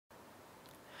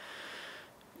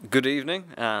Good evening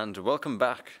and welcome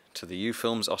back to the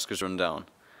Ufilms Oscars Rundown.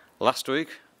 Last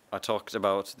week I talked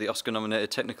about the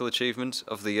Oscar-nominated technical achievements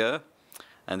of the year,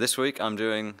 and this week I'm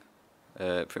doing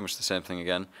pretty much the same thing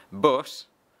again, but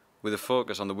with a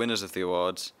focus on the winners of the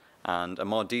awards and a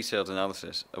more detailed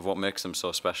analysis of what makes them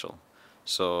so special.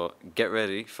 So get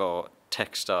ready for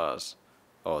Tech Stars,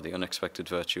 or The Unexpected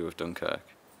Virtue of Dunkirk.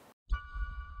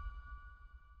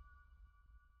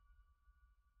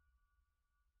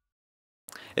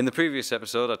 In the previous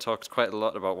episode, I talked quite a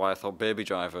lot about why I thought Baby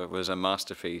Driver was a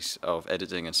masterpiece of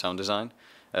editing and sound design.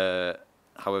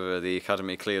 However, the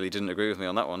Academy clearly didn't agree with me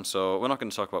on that one, so we're not going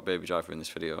to talk about Baby Driver in this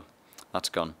video. That's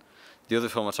gone. The other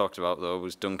film I talked about, though,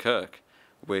 was Dunkirk,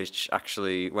 which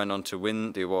actually went on to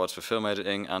win the awards for film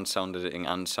editing and sound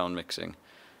mixing.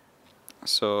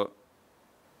 So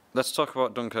let's talk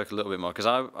about Dunkirk a little bit more, because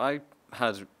I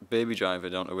had Baby Driver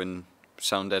down to win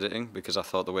sound editing because I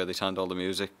thought the way they timed all the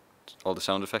music, all the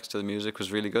sound effects to the music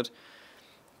was really good.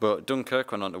 But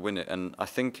Dunkirk went on to win it, and I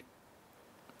think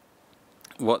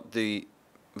what the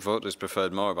voters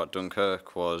preferred more about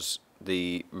Dunkirk was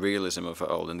the realism of it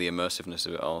all and the immersiveness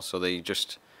of it all. So they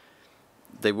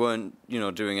weren't,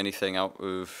 doing anything out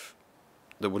of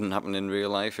that wouldn't happen in real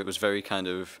life. It was very kind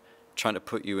of trying to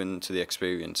put you into the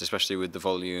experience, especially with the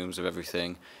volumes of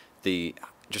everything,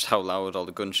 just how loud all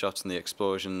the gunshots and the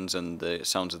explosions and the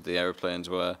sounds of the aeroplanes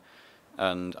were.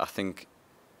 And I think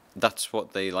that's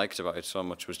what they liked about it so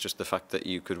much, was just the fact that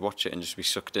you could watch it and just be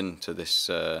sucked into this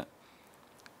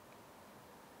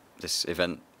this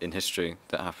event in history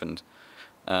that happened.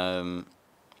 And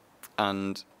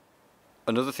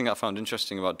another thing I found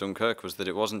interesting about Dunkirk was that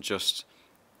it wasn't just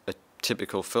a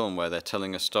typical film where they're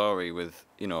telling a story with,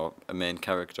 a main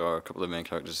character or a couple of main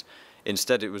characters.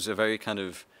 Instead, it was a very kind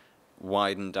of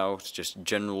widened out, just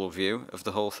general view of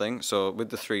the whole thing. So with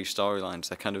the three storylines,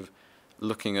 they're kind of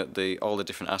looking at all the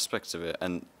different aspects of it,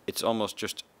 and it's almost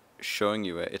just showing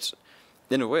you it. It's,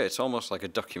 in a way, it's almost like a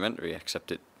documentary,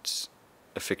 except it's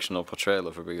a fictional portrayal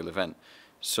of a real event.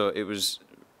 So it was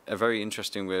a very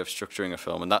interesting way of structuring a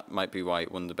film, and that might be why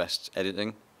it won the Best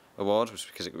Editing award, was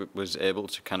because it was able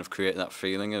to kind of create that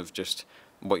feeling of just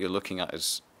what you're looking at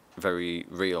is very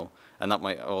real. And that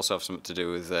might also have something to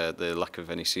do with the lack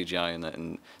of any CGI in it.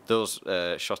 And those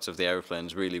shots of the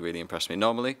aeroplanes really, really impressed me.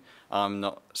 Normally, I'm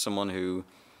not someone who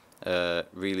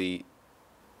really,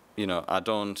 I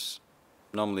don't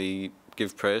normally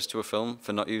give praise to a film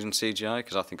for not using CGI,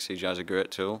 because I think CGI is a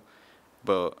great tool.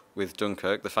 But with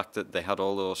Dunkirk, the fact that they had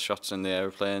all those shots in the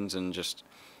aeroplanes and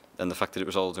the fact that it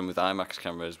was all done with IMAX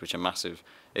cameras, which are massive,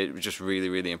 it just really,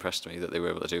 really impressed me that they were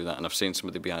able to do that. And I've seen some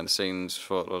of the behind-the-scenes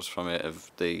photos from it of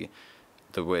the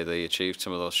way they achieved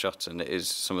some of those shots, and it is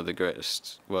some of the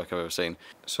greatest work I've ever seen.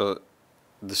 So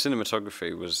the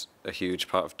cinematography was a huge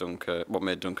part of Dunkirk, what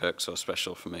made Dunkirk so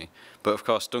special for me. But of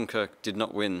course, Dunkirk did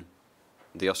not win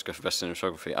the Oscar for Best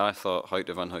Cinematography. I thought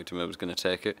Hoyte van Hoytema was going to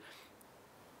take it,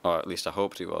 or at least I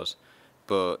hoped he was.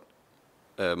 But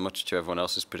much to everyone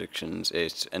else's predictions,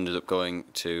 it ended up going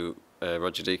to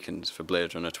Roger Deakins for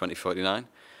Blade Runner 2049,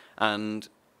 and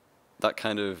that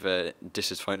kind of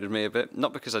disappointed me a bit.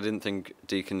 Not because I didn't think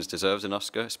Deakins deserved an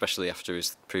Oscar, especially after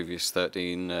his previous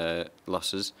 13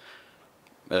 losses,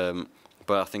 but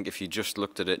I think if you just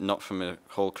looked at it not from a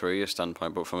whole career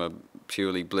standpoint, but from a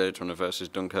purely Blade Runner versus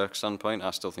Dunkirk standpoint, I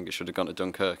still think it should have gone to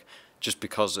Dunkirk, just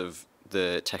because of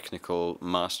the technical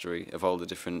mastery of all the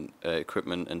different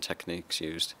equipment and techniques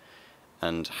used,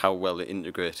 and how well it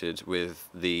integrated with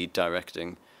the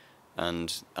directing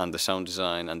and the sound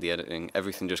design and the editing.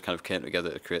 Everything just kind of came together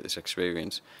to create this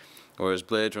experience. Whereas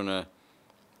Blade Runner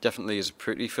definitely is a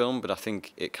pretty film, but I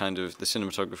think it kind of, the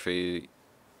cinematography,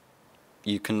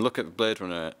 you can look at Blade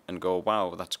Runner and go,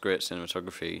 wow, that's great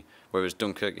cinematography, whereas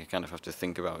Dunkirk, you kind of have to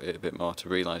think about it a bit more to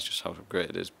realise just how great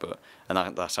it is.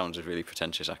 And that sounds really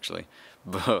pretentious, actually,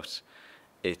 but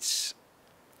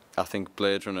I think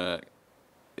Blade Runner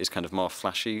is kind of more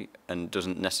flashy and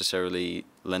doesn't necessarily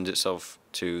lend itself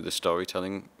to the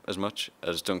storytelling as much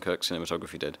as Dunkirk's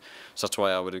cinematography did. So that's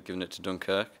why I would have given it to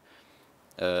Dunkirk.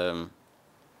 But,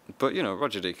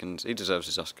 Roger Deakins, he deserves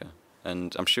his Oscar,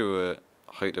 and I'm sure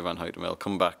Hoyte van Hoytema will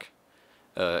come back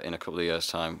in a couple of years'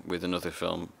 time with another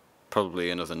film, probably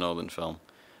another Nolan film,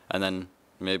 and then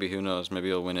maybe, who knows, maybe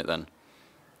he'll win it then.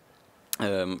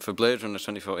 For Blade Runner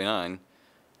 2049,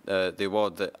 the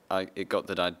award that it got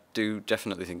that I do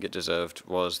definitely think it deserved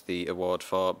was the award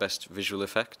for Best Visual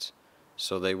Effects.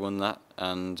 So they won that,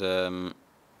 and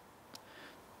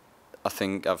I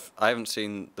think I haven't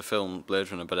seen the film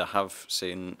Blade Runner, but I have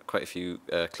seen quite a few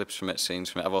clips from it, scenes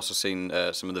from it. I've also seen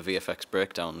some of the VFX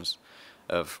breakdowns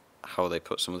of how they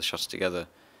put some of the shots together.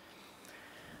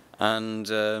 And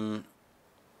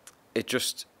it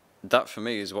just, that for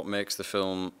me is what makes the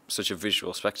film such a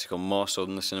visual spectacle, more so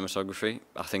than the cinematography.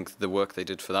 I think the work they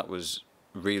did for that was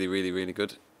really, really, really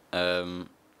good.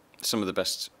 Some of the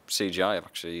best CGI I've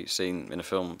actually seen in a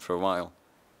film for a while.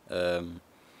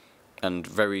 And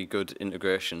very good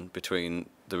integration between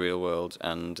the real world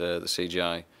and the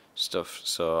CGI stuff.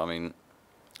 So, I mean,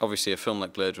 obviously a film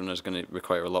like Blade Runner is going to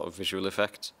require a lot of visual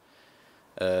effects.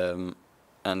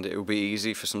 And it would be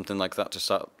easy for something like that to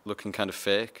start looking kind of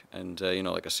fake and, you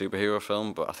know, like a superhero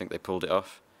film, but I think they pulled it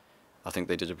off. I think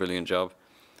they did a brilliant job.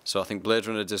 So I think Blade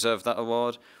Runner deserved that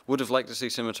award. Would have liked to see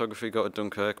cinematography go to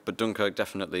Dunkirk, but Dunkirk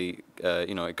definitely,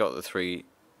 you know, it got the 3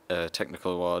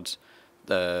 technical awards,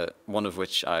 one of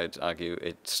which I'd argue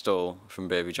it stole from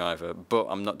Baby Driver, but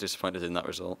I'm not disappointed in that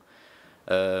result.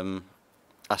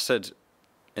 I said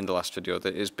in the last video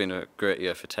that it's been a great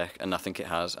year for tech, and I think it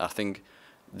has. I think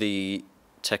the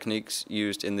techniques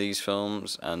used in these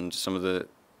films and some of the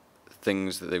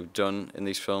things that they've done in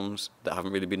these films that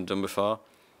haven't really been done before,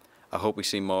 I hope we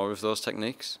see more of those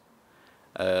techniques.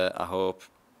 I hope,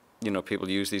 you know, people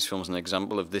use these films as an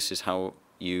example of this is how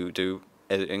you do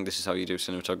editing, this is how you do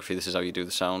cinematography, this is how you do the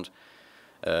sound.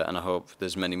 And I hope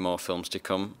there's many more films to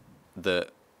come that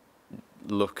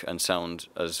look and sound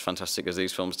as fantastic as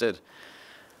these films did.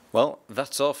 Well,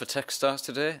 that's all for Techstars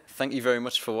today. Thank you very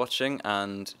much for watching,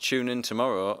 and tune in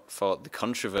tomorrow for the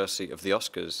controversy of the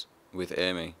Oscars with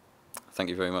Amy. Thank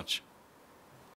you very much.